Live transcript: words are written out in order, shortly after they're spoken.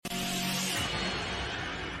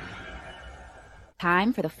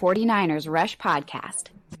Time for the 49ers Rush Podcast.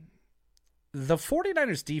 The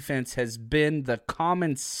 49ers defense has been the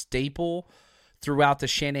common staple throughout the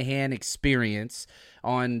Shanahan experience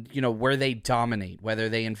on, where they dominate, whether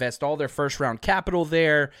they invest all their first-round capital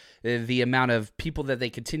there, the amount of people that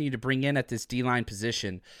they continue to bring in at this D-line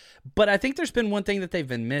position. But I think there's been one thing that they've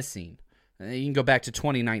been missing. You can go back to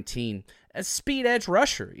 2019. A speed edge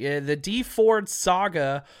rusher. Yeah, the D Ford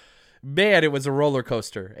saga, man, it was a roller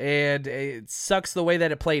coaster. And it sucks the way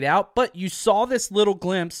that it played out. But you saw this little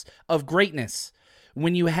glimpse of greatness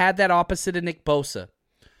when you had that opposite of Nick Bosa.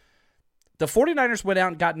 The 49ers went out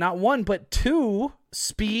and got not one, but two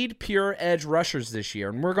speed pure edge rushers this year.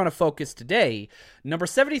 And we're going to focus today. Number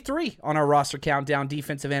 73 on our roster countdown,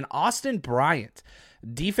 defensive end, Austin Bryant.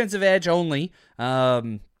 Defensive edge only,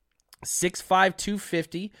 6'5",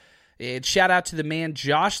 250. And shout out to the man,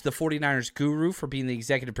 Josh, the 49ers guru, for being the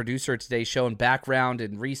executive producer of today's show and background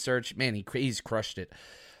and research. Man, he's crushed it.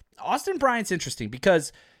 Austin Bryant's interesting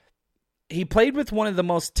because he played with one of the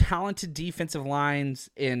most talented defensive lines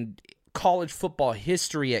in college football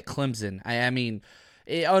history at Clemson. I mean,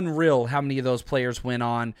 unreal how many of those players went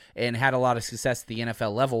on and had a lot of success at the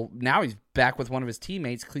NFL level. Now he's back with one of his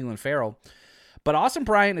teammates, Clelin Ferrell. But Austin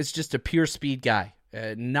Bryant is just a pure speed guy,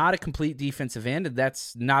 not a complete defensive end, and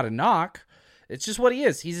that's not a knock. It's just what he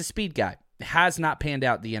is. He's a speed guy. Has not panned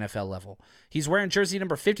out at the NFL level. He's wearing jersey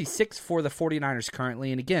number 56 for the 49ers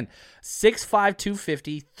currently. And again, 6'5",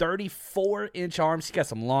 250, 34-inch arms. He's got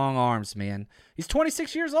some long arms, man. He's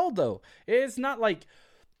 26 years old, though. It's not like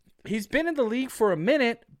he's been in the league for a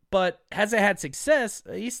minute, but hasn't had success.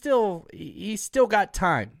 He's still got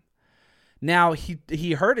time. Now,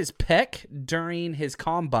 he hurt his pec during his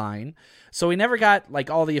combine, so he never got like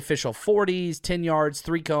all the official 40s, 10 yards,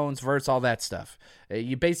 3 cones, verts, all that stuff.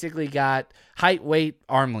 You basically got height, weight,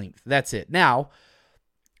 arm length. That's it. Now,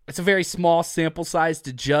 it's a very small sample size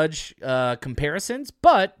to judge comparisons,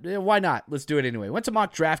 but why not? Let's do it anyway. Went to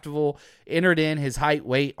mock draftable, entered in his height,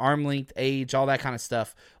 weight, arm length, age, all that kind of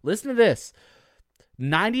stuff. Listen to this.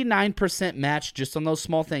 99% match just on those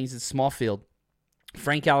small things. It's a small field.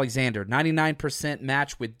 Frank Alexander, 99%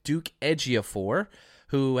 match with Duke Ejiofor,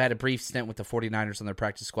 who had a brief stint with the 49ers on their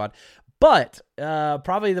practice squad. But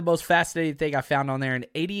probably the most fascinating thing I found on there, an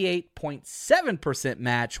 88.7%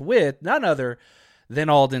 match with none other than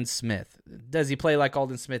Aldon Smith. Does he play like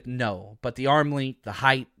Aldon Smith? No. But the arm length, the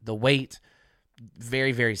height, the weight,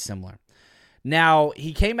 very, very similar. Now,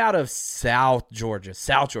 he came out of South Georgia,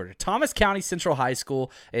 Thomas County Central High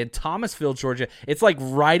School in Thomasville, Georgia. It's like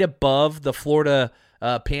right above the Florida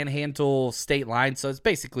Panhandle state line. So it's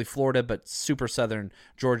basically Florida, but super southern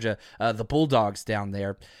Georgia. The Bulldogs down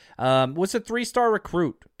there. Was a 3-star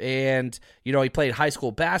recruit. And, he played high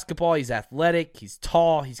school basketball. He's athletic. He's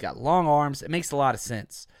tall. He's got long arms. It makes a lot of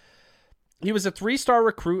sense. He was a 3-star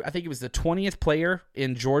recruit. I think he was the 20th player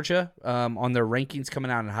in Georgia on their rankings coming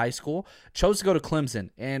out in high school. Chose to go to Clemson.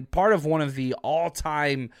 And part of one of the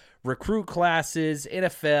all-time recruit classes,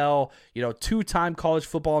 NFL, 2-time college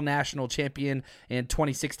football national champion in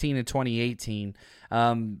 2016 and 2018.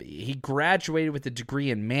 He graduated with a degree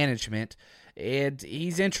in management. And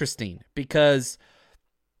he's interesting because,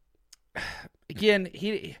 again,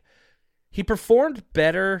 he performed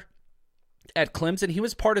better at Clemson. He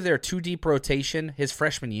was part of their 2-deep rotation his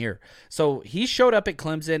freshman year. So he showed up at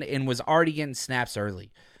Clemson and was already getting snaps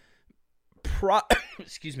early.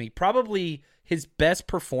 Probably his best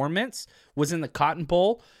performance was in the Cotton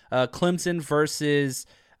Bowl, Clemson versus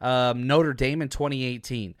Notre Dame in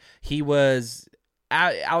 2018. He was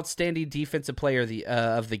outstanding defensive player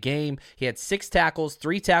of the game. He had 6 tackles,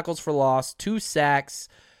 3 tackles for loss, 2 sacks,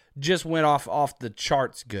 just went off the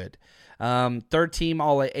charts good. Third team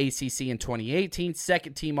All-ACC in 2018,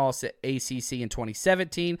 second team All-ACC in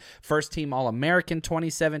 2017, first team All-American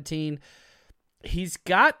 2017. He's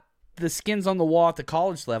got the skins on the wall at the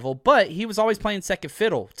college level, but he was always playing second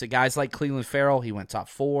fiddle to guys like Clelin Ferrell. He went top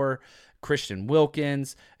 4, Christian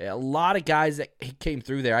Wilkins, a lot of guys that came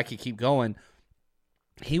through there. I could keep going.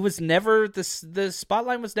 He was never, the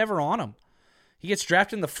spotlight was never on him. He gets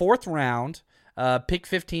drafted in the 4th round. Pick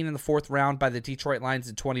 15 in the 4th round by the Detroit Lions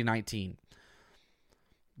in 2019.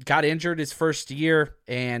 Got injured his first year,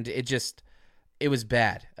 and it was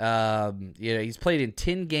bad. He's played in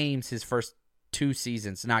 10 games his first 2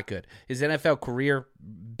 seasons. Not good. His NFL career,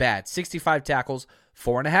 bad. 65 tackles,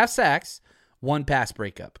 4.5 sacks, 1 pass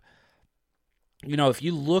breakup. If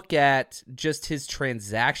you look at just his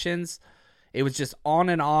transactions, it was just on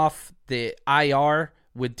and off the IR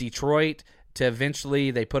with Detroit to eventually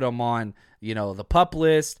they put him on the PUP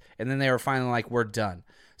list, and then they were finally like, we're done.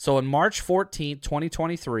 So on March 14th,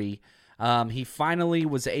 2023, He finally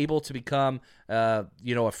was able to become, a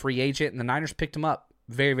free agent, and the Niners picked him up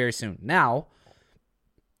very, very soon. Now,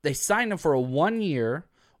 they signed him for a 1-year,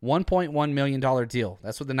 $1.1 million deal.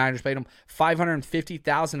 That's what the Niners paid him.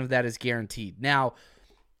 $550,000 of that is guaranteed. Now,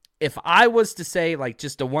 if I was to say like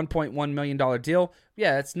just a $1.1 million deal,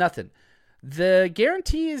 yeah, it's nothing. The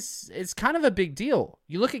guarantee is kind of a big deal.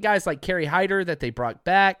 You look at guys like Kerry Hyder that they brought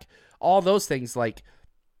back, all those things, like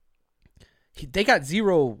they got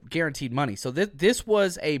zero guaranteed money. So this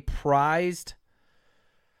was a prized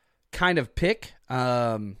kind of pick.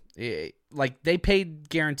 Like they paid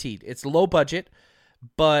guaranteed. It's low budget,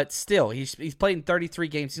 but still, he's played in 33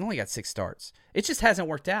 games. He's only got 6 starts. It just hasn't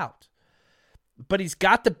worked out. But he's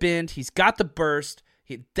got the bend. He's got the burst.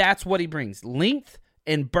 That's what he brings. Length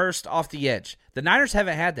and burst off the edge. The Niners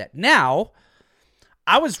haven't had that. Now,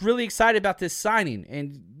 I was really excited about this signing.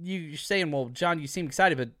 And you're saying, well, John, you seem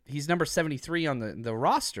excited, but he's number 73 on the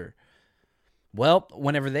roster. Well,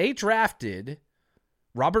 whenever they drafted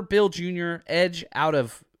Robert Bill Jr., edge out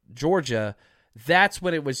of Georgia, that's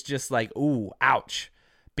when it was just like, ooh, ouch.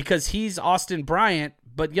 Because he's Austin Bryant,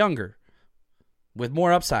 but younger, with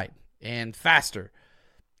more upside and faster.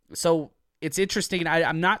 So it's interesting.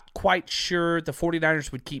 I'm not quite sure the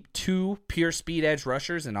 49ers would keep 2 pure speed edge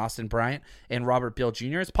rushers in Austin Bryant and Robert Bill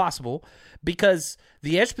Jr. It's possible because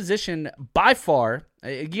the edge position, by far,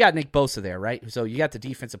 you got Nick Bosa there, right? So you got the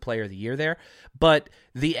defensive player of the year there. But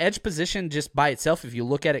the edge position just by itself, if you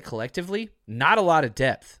look at it collectively, not a lot of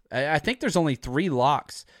depth. I think there's only 3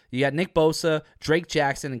 locks. You got Nick Bosa, Drake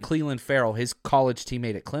Jackson, and Cleveland Farrell, his college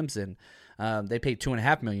teammate at Clemson. They paid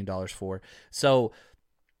 $2.5 million for. So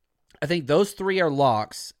I think those 3 are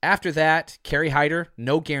locks. After that, Kerry Hyder,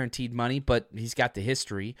 no guaranteed money, but he's got the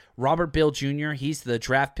history. Robert Bill Jr., he's the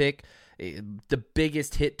draft pick, the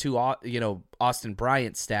biggest hit to Austin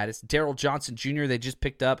Bryant status. Darrell Johnson Jr., they just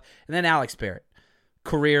picked up. And then Alex Barrett,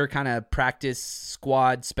 career kind of practice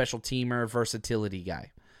squad, special teamer, versatility guy.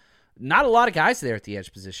 Not a lot of guys there at the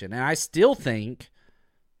edge position. And I still think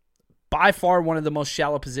by far one of the most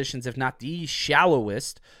shallow positions, if not the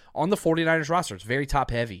shallowest, on the 49ers roster. It's very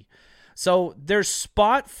top-heavy. So there's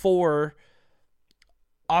spot for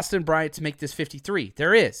Austin Bryant to make this 53.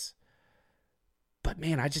 There is. But,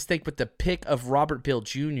 man, I just think with the pick of Robert Bill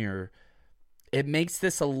Jr., it makes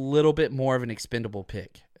this a little bit more of an expendable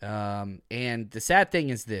pick. And the sad thing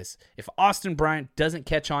is this. If Austin Bryant doesn't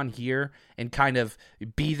catch on here and kind of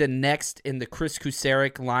be the next in the Chris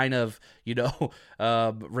Kusarek line of,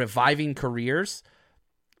 reviving careers,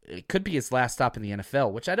 it could be his last stop in the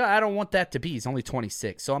NFL, which I don't want that to be. He's only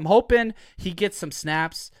 26. So I'm hoping he gets some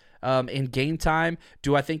snaps in game time.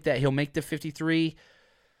 Do I think that he'll make the 53?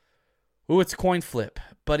 Ooh, it's a coin flip.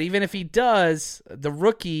 But even if he does, the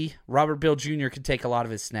rookie, Robert Bill Jr., could take a lot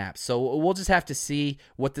of his snaps. So we'll just have to see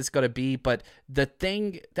what this is going to be. But the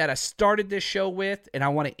thing that I started this show with, and I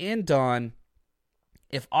want to end on,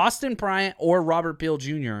 if Austin Bryant or Robert Bill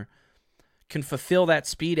Jr. can fulfill that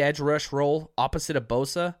speed edge rush role opposite of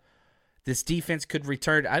Bosa, this defense could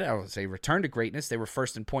return, I don't want to say return to greatness. They were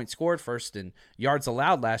first in points scored, first in yards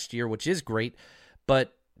allowed last year, which is great.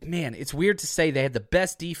 But, man, it's weird to say they had the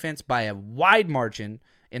best defense by a wide margin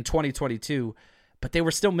in 2022, but they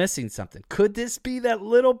were still missing something. Could this be that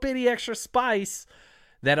little bitty extra spice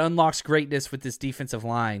that unlocks greatness with this defensive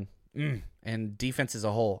line and defense as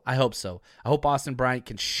a whole? I hope so. I hope Austin Bryant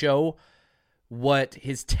can show what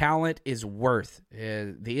his talent is worth.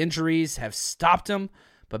 The injuries have stopped him,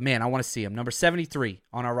 but, man, I want to see him. Number 73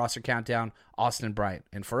 on our roster countdown, Austin Bryant.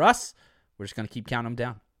 And for us, we're just going to keep counting him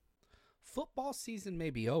down. Football season may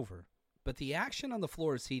be over, but the action on the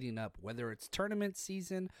floor is heating up. Whether it's tournament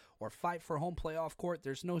season or fight for home playoff court,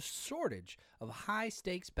 there's no shortage of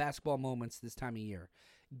high-stakes basketball moments this time of year.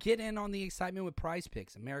 Get in on the excitement with Prize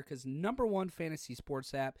Picks, America's #1 fantasy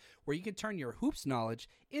sports app, where you can turn your hoops knowledge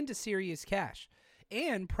into serious cash.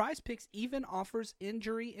 And Prize Picks even offers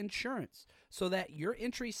injury insurance so that your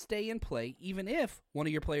entries stay in play even if one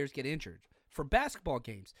of your players get injured. For basketball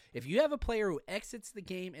games, if you have a player who exits the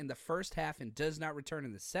game in the first half and does not return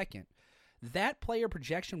in the second, that player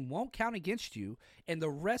projection won't count against you, and the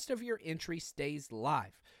rest of your entry stays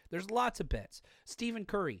live. There's lots of bets. Stephen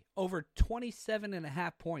Curry, over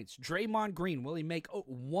 27.5 points. Draymond Green, will he make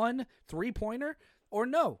 1 3-pointer or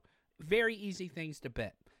no? Very easy things to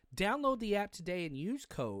bet. Download the app today and use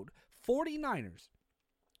code 49ers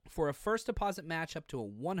for a first deposit match up to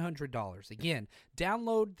 $100. Again,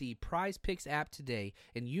 download the Prize Picks app today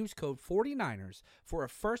and use code 49ers for a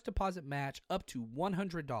first deposit match up to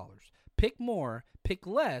 $100. Pick more, pick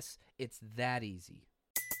less, it's that easy.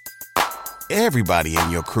 Everybody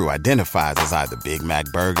in your crew identifies as either Big Mac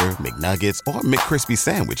Burger, McNuggets, or McCrispy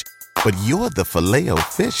Sandwich. but you're the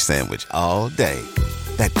Filet-O-Fish Sandwich all day.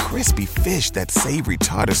 That crispy fish, that savory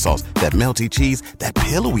tartar sauce, that melty cheese, that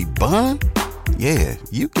pillowy bun. Yeah,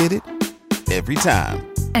 you get it. Every time.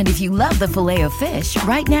 And if you love the Filet-O-Fish,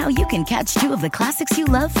 right now you can catch two of the classics you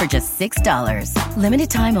love for just $6. Limited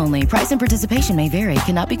time only. Price and participation may vary.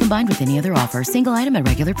 Cannot be combined with any other offer. Single item at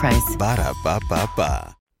regular price.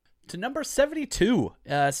 Ba-da-ba-ba-ba. To number 72,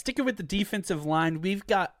 sticking with the defensive line, we've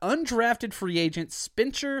got undrafted free agent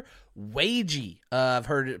Spencer Waege. I've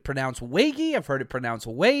heard it pronounced Waege. I've heard it pronounced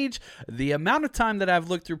Waege. The amount of time that I've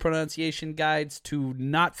looked through pronunciation guides to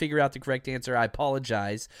not figure out the correct answer, I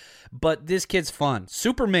apologize. But this kid's fun.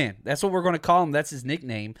 Superman, that's what we're going to call him. That's his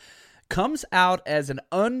nickname. Comes out as an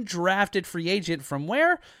undrafted free agent from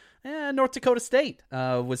where? North Dakota State.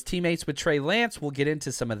 Was teammates with Trey Lance. We'll get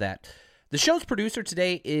into some of that. The show's producer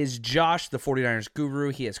today is Josh, the 49ers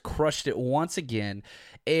guru. He has crushed it once again.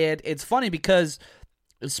 And it's funny because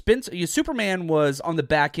Superman was on the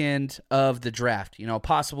back end of the draft,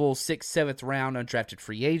 possible 6th, 7th round undrafted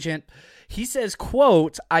free agent. He says,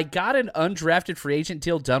 quote, I got an undrafted free agent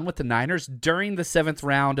deal done with the Niners during the 7th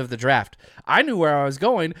round of the draft. I knew where I was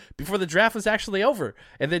going before the draft was actually over.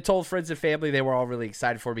 And then told friends and family they were all really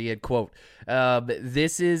excited for me, and quote,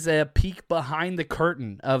 this is a peek behind the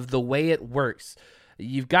curtain of the way it works.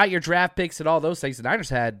 You've got your draft picks and all those things. The Niners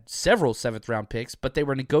had several 7th round picks, but they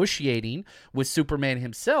were negotiating with Superman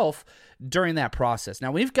himself during that process.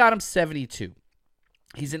 Now, we've got him 72.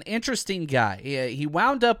 He's an interesting guy. He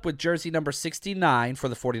wound up with jersey number 69 for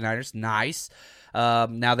the 49ers. Nice.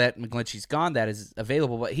 Now that McGlinchey's gone, that is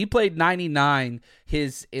available. But he played 99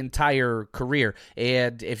 his entire career.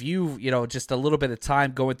 And if you just a little bit of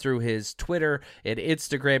time going through his Twitter and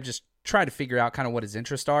Instagram, just try to figure out kind of what his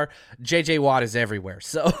interests are. J.J. Watt is everywhere.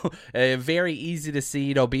 So very easy to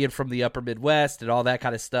see, being from the upper Midwest and all that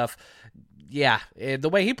kind of stuff. Yeah, the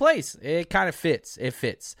way he plays, it kind of fits. It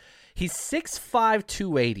fits. He's 6'5",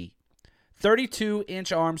 280,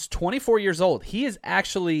 32-inch arms, 24 years old. He is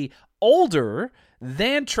actually older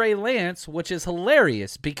than Trey Lance, which is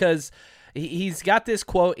hilarious because he's got this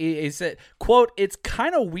quote. He said, quote, it's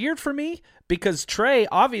kind of weird for me because Trey,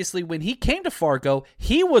 obviously, when he came to Fargo,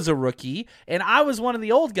 he was a rookie, and I was one of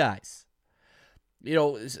the old guys.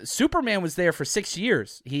 Superman was there for 6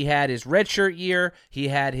 years. He had his redshirt year. He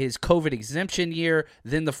had his COVID exemption year.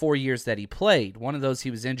 Then the 4 years that he played. One of those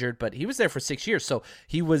he was injured, but he was there for 6 years. So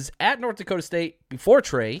he was at North Dakota State before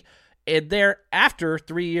Trey, and there after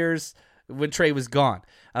 3 years when Trey was gone.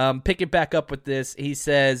 Pick it back up with this. He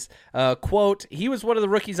says, quote, he was one of the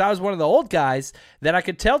rookies. I was one of the old guys that I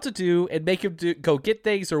could tell to do and make him go get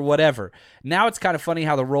things or whatever. Now it's kind of funny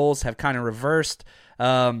how the roles have kind of reversed.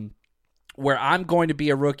 Where I'm going to be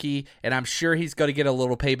a rookie, and I'm sure he's going to get a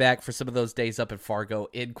little payback for some of those days up at Fargo,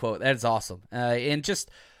 end quote. That is awesome. And just,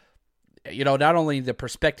 not only the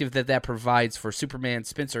perspective that provides for Superman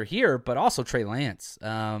Spencer here, but also Trey Lance,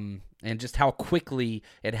 and just how quickly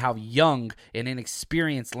and how young and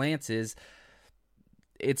inexperienced Lance is.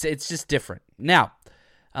 It's just different. Now,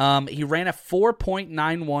 he ran a 4.91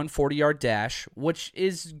 40-yard dash, which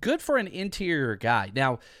is good for an interior guy.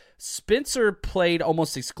 Now, Spencer played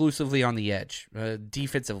almost exclusively on the edge,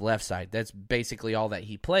 defensive left side. That's basically all that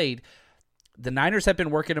he played. The Niners have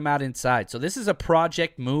been working him out inside. So this is a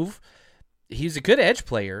project move. He's a good edge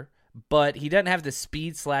player, but he doesn't have the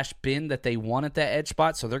speed/bend that they want at that edge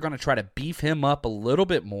spot. So they're going to try to beef him up a little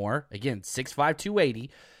bit more. Again, 6'5",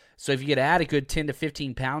 280. So if you could add a good 10 to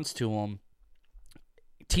 15 pounds to him,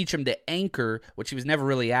 teach him to anchor, which he was never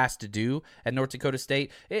really asked to do at North Dakota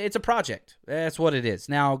State. It's a project. That's what it is.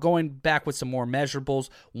 Now, going back with some more measurables,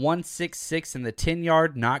 1.66 in the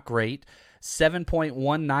 10-yard, not great.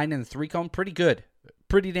 7.19 in the 3-cone, pretty good.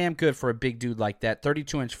 Pretty damn good for a big dude like that.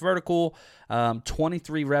 32-inch vertical,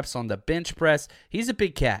 23 reps on the bench press. He's a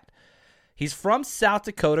big cat. He's from South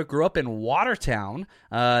Dakota, grew up in Watertown,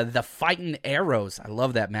 the Fighting Arrows. I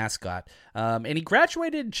love that mascot. And he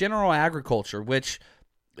graduated general agriculture, which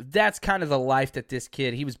that's kind of the life that this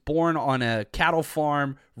kid, he was born on a cattle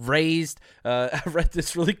farm, raised. I read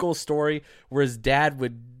this really cool story where his dad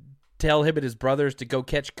would tell him and his brothers to go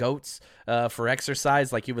catch goats for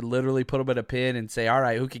exercise. Like he would literally put them in a pen and say, all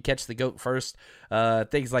right, who can catch the goat first?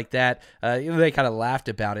 Things like that. They kind of laughed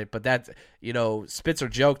about it, but that's, Spitzer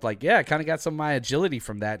joked like, yeah, I kind of got some of my agility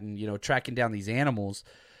from that and, tracking down these animals.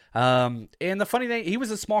 And the funny thing, he was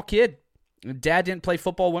a small kid. Dad didn't play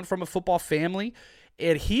football, went from a football family,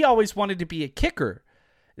 and he always wanted to be a kicker.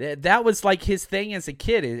 That was like his thing as a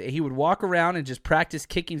kid. He would walk around and just practice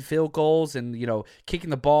kicking field goals and, kicking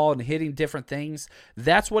the ball and hitting different things.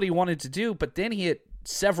 That's what he wanted to do. But then he hit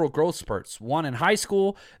several growth spurts, one in high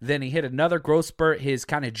school, then he hit another growth spurt his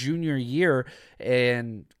kind of junior year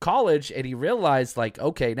in college, and he realized, like,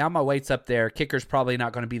 okay, now my weight's up there. Kicker's probably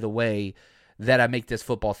not going to be the way that I make this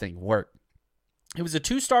football thing work. He was a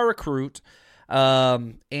 2-star recruit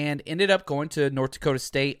and ended up going to North Dakota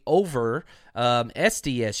State over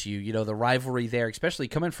SDSU, the rivalry there, especially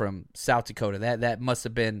coming from South Dakota. That must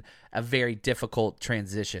have been a very difficult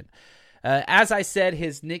transition. As I said,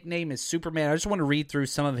 his nickname is Superman. I just want to read through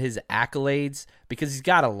some of his accolades because he's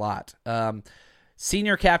got a lot.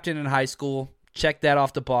 Senior captain in high school. Check that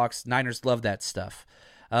off the box. Niners love that stuff.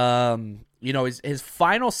 His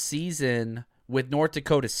final season with North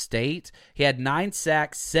Dakota State, he had 9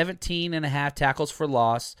 sacks, 17 and a half tackles for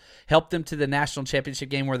loss, helped them to the national championship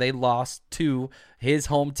game where they lost to his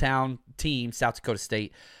hometown team, South Dakota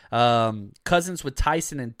State. Cousins with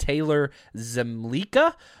Tyson and Taylor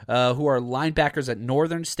Zemlika, who are linebackers at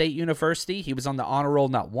Northern State University. He was on the honor roll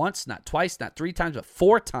not once, not twice, not 3 times, but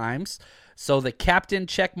 4 times. So the captain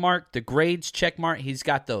check mark, the grades check mark, he's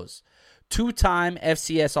got those. 2-time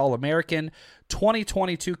FCS All-American,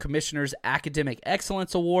 2022 Commissioner's Academic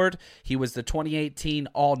Excellence Award. He was the 2018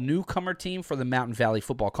 All-Newcomer Team for the Mountain Valley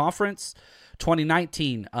Football Conference.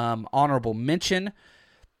 2019 Honorable Mention.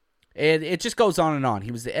 And it just goes on and on.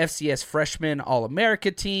 He was the FCS Freshman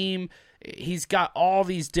All-America Team. He's got all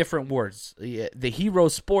these different awards. The Hero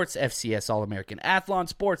Sports FCS All-American. Athlon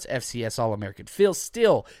Sports FCS All-American. Phil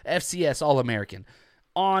Steele FCS All-American.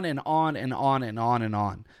 On and on and on and on and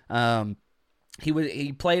on.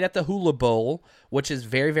 He played at the Hula Bowl, which is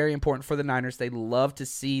very, very important for the Niners. They love to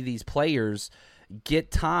see these players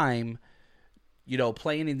get time,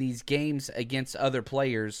 playing in these games against other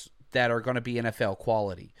players that are going to be NFL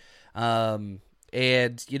quality.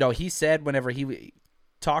 He said whenever he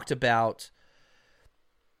talked about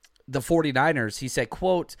the 49ers, he said,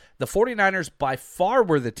 quote, "The 49ers by far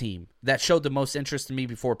were the team that showed the most interest in me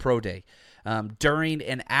before Pro Day, during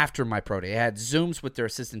and after my Pro Day. I had Zooms with their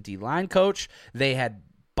assistant D-line coach. They had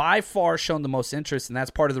by far shown the most interest, and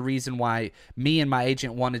that's part of the reason why me and my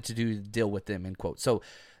agent wanted to do the deal with them," end quote. So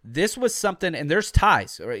this was something, and there's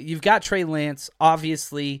ties. Right? You've got Trey Lance.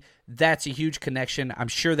 Obviously, that's a huge connection. I'm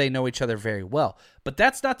sure they know each other very well. But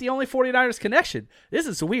that's not the only 49ers connection. This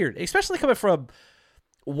is weird, especially coming from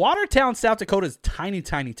Watertown, South Dakota is tiny,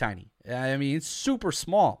 tiny, tiny. I mean, it's super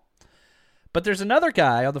small. But there's another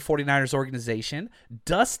guy on the 49ers organization,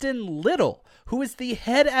 Dustin Little, who is the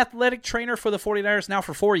head athletic trainer for the 49ers now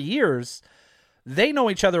for 4 years. They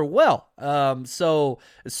know each other well. So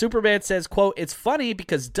Superman says, quote, "It's funny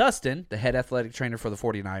because Dustin, the head athletic trainer for the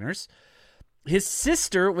 49ers, his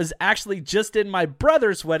sister was actually just in my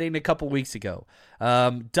brother's wedding a couple weeks ago.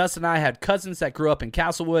 Dustin and I had cousins that grew up in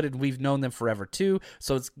Castlewood, and we've known them forever too.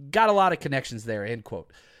 So it's got a lot of connections there," end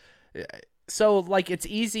quote. So, it's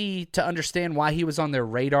easy to understand why he was on their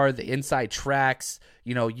radar, the inside tracks.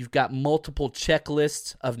 You've got multiple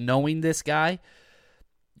checklists of knowing this guy.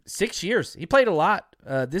 6 years. He played a lot.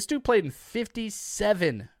 This dude played in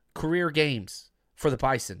 57 career games for the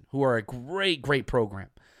Bison, who are a great, great program.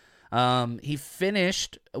 He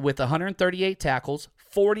finished with 138 tackles,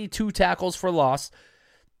 42 tackles for loss.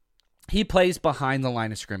 He plays behind the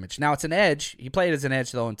line of scrimmage. Now, it's an edge. He played as an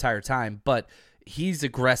edge the entire time, but he's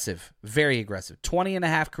aggressive, very aggressive. 20 and a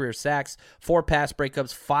half career sacks, 4 pass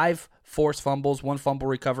breakups, 5 forced fumbles, 1 fumble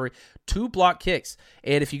recovery, 2 block kicks.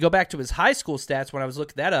 And if you go back to his high school stats, when I was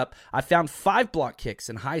looking that up, I found 5 block kicks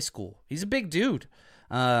in high school. He's a big dude.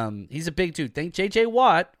 Think J.J.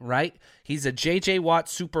 Watt, right? He's a J.J. Watt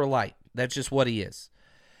super light. That's just what he is.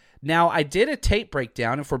 Now, I did a tape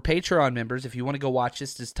breakdown, and for Patreon members, if you want to go watch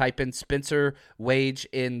this, just type in Spencer Waege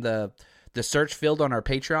in the search field on our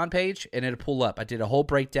Patreon page, and it'll pull up. I did a whole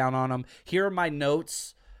breakdown on him. Here are my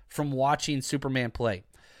notes from watching Superman play.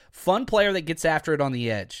 Fun player that gets after it on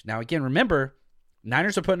the edge. Now, again, remember,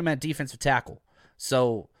 Niners are putting him at defensive tackle,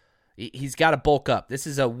 so he's got to bulk up. This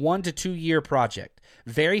is a 1 to 2 year project.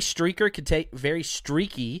 Very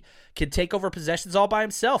streaky, can take over possessions all by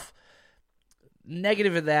himself.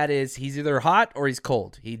 Negative of that is he's either hot or he's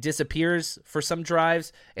cold. He disappears for some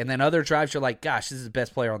drives, and then other drives you're like, gosh, this is the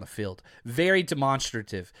best player on the field. Very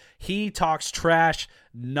demonstrative. He talks trash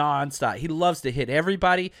nonstop. He loves to hit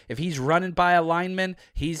everybody. If he's running by a lineman,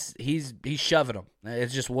 he's shoving them.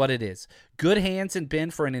 It's just what it is. Good hands and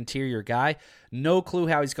bend for an interior guy. No clue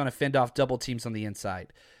how he's going to fend off double teams on the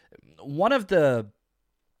inside. One of the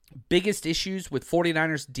biggest issues with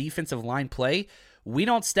 49ers defensive line play, we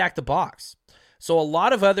don't stack the box. So a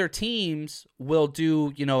lot of other teams will do,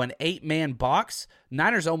 an 8-man box.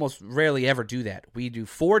 Niners almost rarely ever do that. We do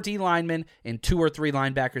 4 D linemen and 2 or 3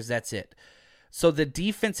 linebackers. That's it. So the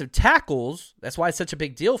defensive tackles, that's why it's such a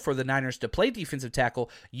big deal for the Niners to play defensive tackle.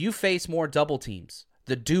 You face more double teams,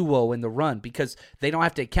 the duo in the run, because they don't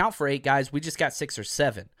have to account for 8 guys. We just got 6 or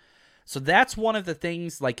 7. So that's one of the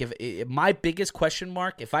things, like if my biggest question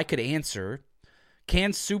mark, if I could answer,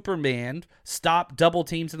 can Superman stop double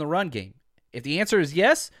teams in the run game? If the answer is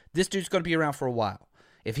yes, this dude's going to be around for a while.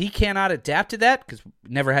 If he cannot adapt to that, because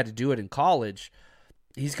never had to do it in college,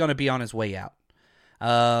 he's going to be on his way out.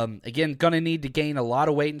 Again, going to need to gain a lot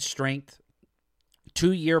of weight and strength.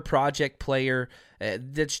 2-year project player.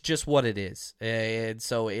 That's just what it is. And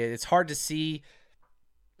so it's hard to see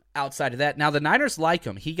outside of that. Now, the Niners like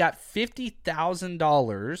him. He got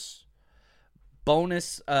 $50,000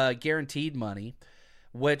 bonus guaranteed money,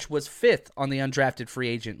 which was 5th on the undrafted free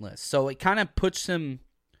agent list. So it kind of puts him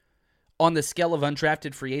on the scale of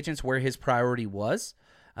undrafted free agents where his priority was.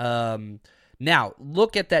 Now,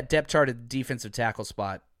 look at that depth chart at the defensive tackle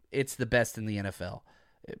spot. It's the best in the NFL.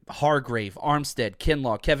 Hargrave, Armstead,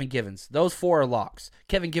 Kinlaw, Kevin Givens. Those 4 are locks.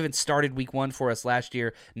 Kevin Givens started week 1 for us last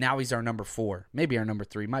year. Now he's our number 4. Maybe our number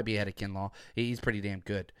 3. Might be ahead of Kinlaw. He's pretty damn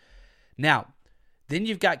good. Now, then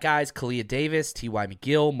you've got guys, Kalia Davis, T.Y.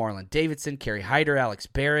 McGill, Marlon Davidson, Kerry Hyder, Alex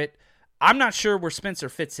Barrett. I'm not sure where Spencer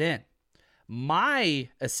fits in. My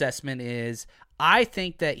assessment is I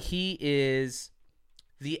think that he is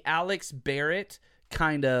the Alex Barrett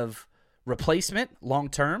kind of replacement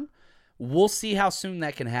long-term. We'll see how soon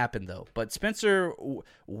that can happen, though. But Spencer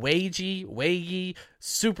Waege,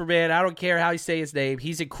 Superman, I don't care how you say his name.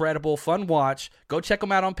 He's incredible, fun watch. Go check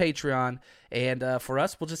him out on Patreon. And for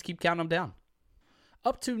us, we'll just keep counting him down.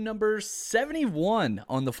 Up to number 71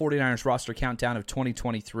 on the 49ers roster countdown of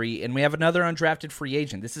 2023. And we have another undrafted free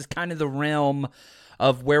agent. This is kind of the realm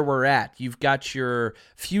of where we're at. You've got your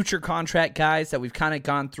future contract guys that we've kind of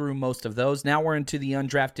gone through most of those. Now we're into the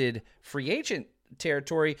undrafted free agent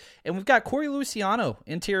territory, and we've got Corey Luciano,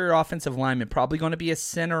 interior offensive lineman, probably going to be a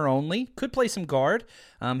center only. Could play some guard,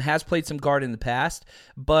 has played some guard in the past,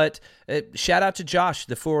 but shout out to Josh,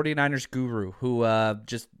 the 49ers guru, who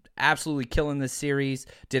just absolutely killing this series,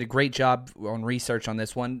 did a great job on research on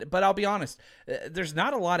this one. But I'll be honest, there's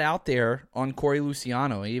not a lot out there on Corey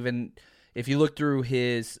Luciano. Even if you look through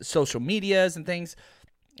his social medias and things,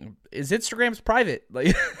 his Instagram's private.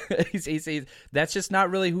 Like he's that's just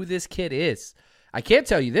not really who this kid is. I can't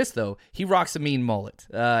tell you this, though. He rocks a mean mullet.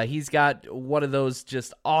 He's got one of those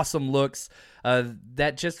just awesome looks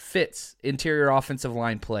that just fits interior offensive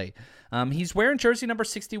line play. He's wearing jersey number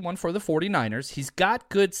 61 for the 49ers. He's got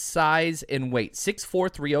good size and weight,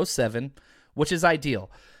 6'4", 307, which is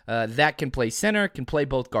ideal. That can play center, can play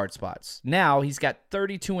both guard spots. Now, he's got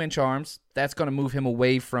 32-inch arms. That's going to move him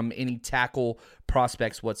away from any tackle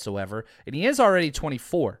prospects whatsoever. And he is already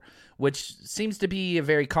 24, which seems to be a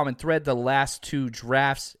very common thread the last 2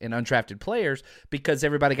 drafts in undrafted players because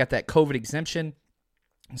everybody got that COVID exemption.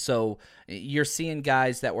 So you're seeing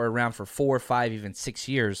guys that were around for 4, 5, even 6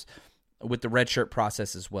 years with the redshirt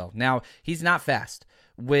process as well. Now, he's not fast,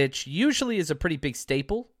 which usually is a pretty big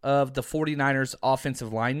staple of the 49ers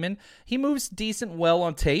offensive lineman. He moves decent well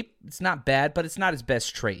on tape. It's not bad, but it's not his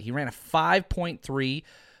best trait. He ran a 5.3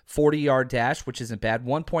 40-yard dash, which isn't bad.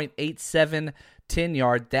 1.87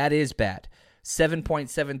 10-yard, that is bad.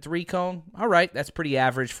 7.73 cone, all right, that's pretty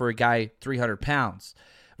average for a guy 300 pounds.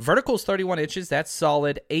 Vertical is 31 inches, that's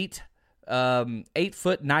solid. 8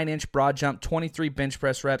 foot 9-inch broad jump, 23 bench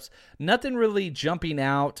press reps. Nothing really jumping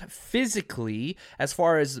out physically as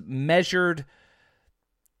far as measured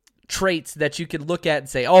traits that you could look at and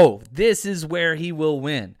say, oh, this is where he will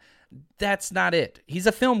win. That's not it. He's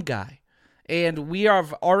a film guy. And we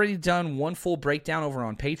have already done one full breakdown over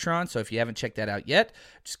on Patreon. So if you haven't checked that out yet,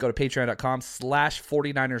 just go to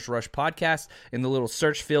patreon.com/49ers Rush Podcast. In the little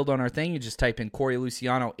search field on our thing, you just type in Corey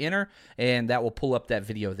Luciano enter, and that will pull up that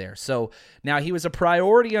video there. So now he was a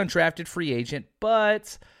priority undrafted free agent,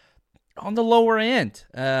 but on the lower end.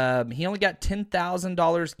 He only got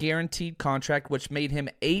 $10,000 guaranteed contract, which made him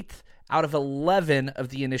 8th out of 11 of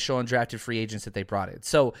the initial undrafted free agents that they brought in.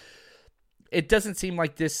 So it doesn't seem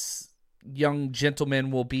like this young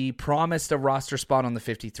gentleman will be promised a roster spot on the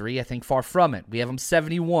 53. I think far from it. We have him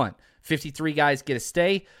 71. 53 guys get a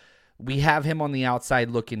stay. We have him on the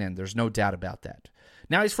outside looking in. There's no doubt about that.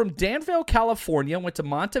 Now, he's from Danville, California, went to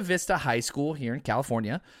Monte Vista High School here in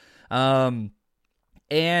California, and,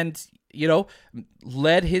 you know,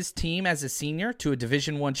 led his team as a senior to a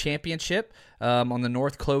Division I championship on the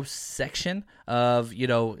North Coast section of, you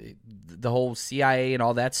know, the whole CIA and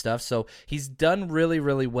all that stuff. So he's done really,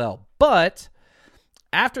 really well. But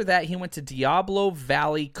after that, he went to Diablo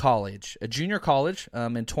Valley College, a junior college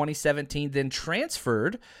in 2017, then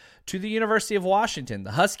transferred to the University of Washington,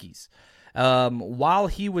 the Huskies. While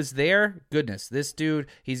he was there, goodness, this dude,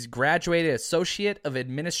 he's graduated Associate of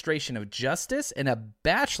Administration of Justice and a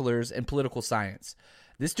bachelor's in political science.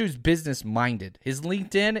 This dude's business-minded. His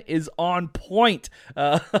LinkedIn is on point.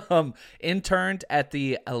 Interned at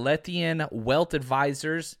the Alethian Wealth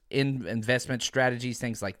Advisors in investment strategies,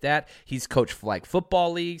 things like that. He's coached flag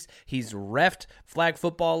football leagues. He's reffed flag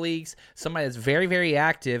football leagues. Somebody that's very, very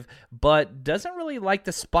active, but doesn't really like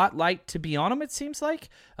the spotlight to be on him, it seems like.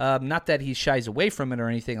 Not that he shies away from it or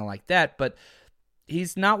anything like that, but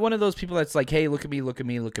he's not one of those people that's like, hey, look at me, look at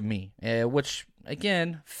me, look at me, which,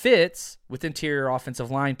 again, fits with interior offensive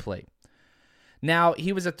line play. Now,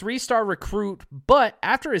 he was a 3-star recruit, but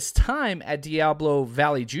after his time at Diablo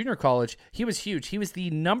Valley Junior College, he was huge. He was the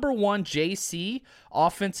number 1 JC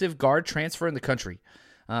offensive guard transfer in the country.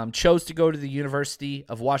 Chose to go to the University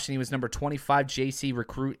of Washington. He was number 25 JC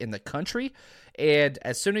recruit in the country, and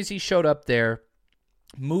as soon as he showed up there,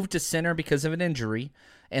 moved to center because of an injury,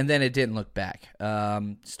 and then it didn't look back.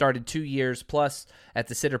 Started 2 years plus at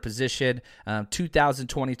the center position.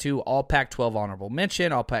 2022 All Pac-12 honorable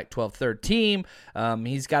mention, All Pac-12 third team.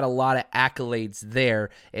 He's got a lot of accolades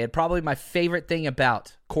there. And probably my favorite thing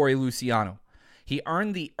about Corey Luciano, he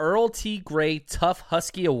earned the Earl T. Gray Tough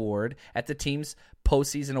Husky Award at the team's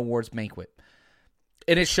postseason awards banquet.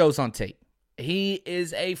 And it shows on tape. He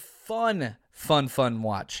is a fun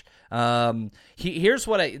watch. Here's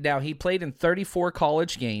what now he played in 34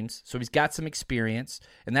 college games, so he's got some experience,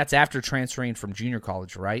 and that's after transferring from junior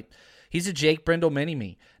college, right? He's a Jake Brendel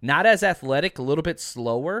mini-me. Not as athletic, a little bit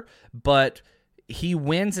slower, but he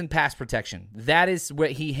wins in pass protection. That is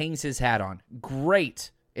what he hangs his hat on.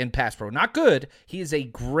 Great in pass pro. Not good. He is a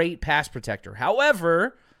great pass protector.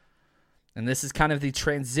 However, and this is kind of the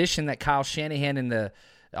transition that Kyle Shanahan and the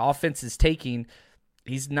offense is taking,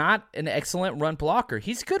 he's not an excellent run blocker.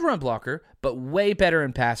 He's a good run blocker, but way better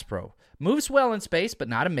in pass pro. Moves well in space, but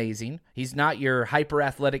not amazing. He's not your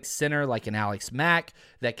hyper-athletic center like an Alex Mack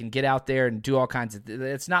that can get out there and do all kinds of...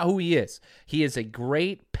 That's not who he is. He is a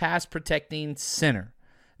great pass-protecting center.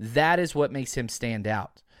 That is what makes him stand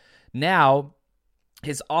out. Now,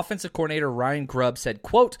 his offensive coordinator, Ryan Grubb, said,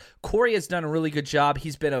 quote, Corey has done a really good job.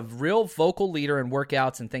 He's been a real vocal leader in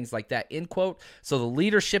workouts and things like that, end quote. So the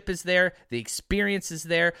leadership is there. The experience is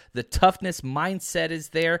there. The toughness mindset is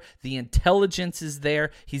there. The intelligence is there.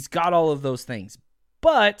 He's got all of those things.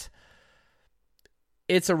 But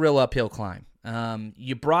it's a real uphill climb.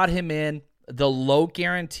 You brought him in. The low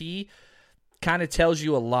guarantee kind of tells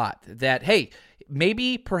you a lot that, hey,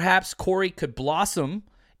 maybe perhaps Corey could blossom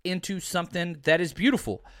into something that is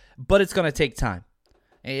beautiful, but it's going to take time.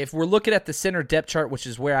 If we're looking at the center depth chart, which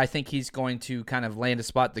is where I think he's going to kind of land a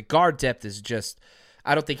spot, the guard depth is just,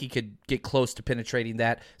 I don't think he could get close to penetrating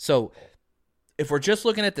that. So if we're just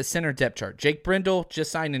looking at the center depth chart, Jake Brendel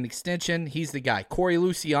just signed an extension. He's the guy. Corey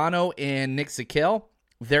Luciano and Nick Zakelj,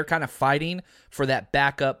 they're kind of fighting for that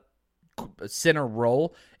backup center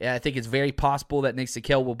role. I think it's very possible that Nick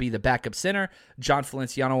Zakelj will be the backup center. John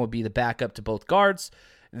Feliciano will be the backup to both guards.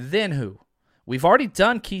 Then who? We've already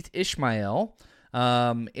done Keith Ishmael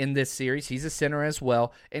in this series. He's a center as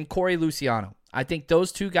well. And Corey Luciano. I think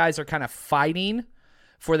those two guys are kind of fighting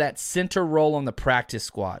for that center role on the practice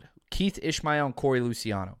squad. Keith Ishmael and Corey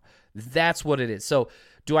Luciano. That's what it is. So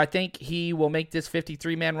do I think he will make this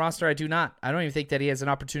 53-man roster? I do not. I don't even think that he has an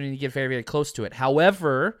opportunity to get very, very close to it.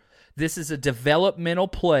 However, this is a developmental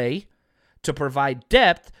play to provide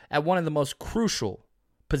depth at one of the most crucial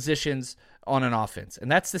positions on an offense,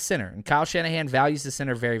 and that's the center. And Kyle Shanahan values the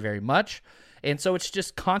center very, very much. And so it's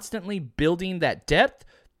just constantly building that depth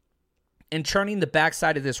and churning the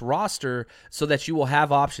backside of this roster so that you will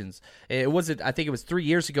have options. I think it was 3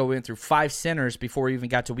 years ago we went through 5 centers before we even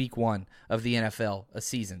got to week 1 of the NFL a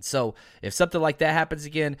season. So if something like that happens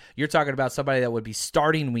again, you're talking about somebody that would be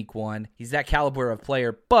starting week 1. He's that caliber of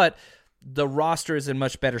player, but the roster is in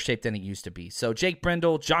much better shape than it used to be. So Jake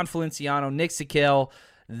Brendel, John Feliciano, Nick Zakelj,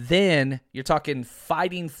 then you're talking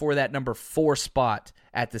fighting for that number 4 spot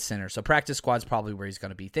at the center. So practice squad's probably where he's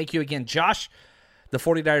going to be. Thank you again, Josh, the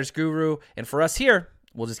 49ers guru. And for us here,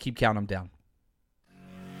 we'll just keep counting them down.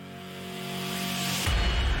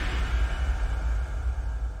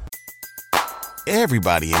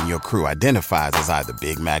 Everybody in your crew identifies as either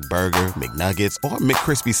Big Mac Burger, McNuggets, or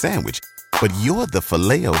McCrispy Sandwich. But you're the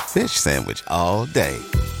Filet-O-Fish Sandwich all day.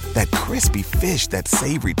 That crispy fish, that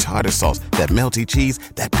savory tartar sauce, that melty cheese,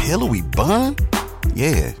 that pillowy bun.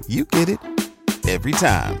 Yeah, you get it. Every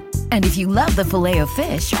time. And if you love the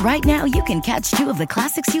Filet-O-Fish, right now you can catch 2 of the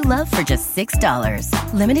classics you love for just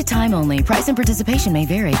 $6. Limited time only. Price and participation may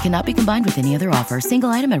vary. Cannot be combined with any other offer. Single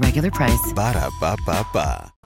item at regular price. Ba-da-ba-ba-ba.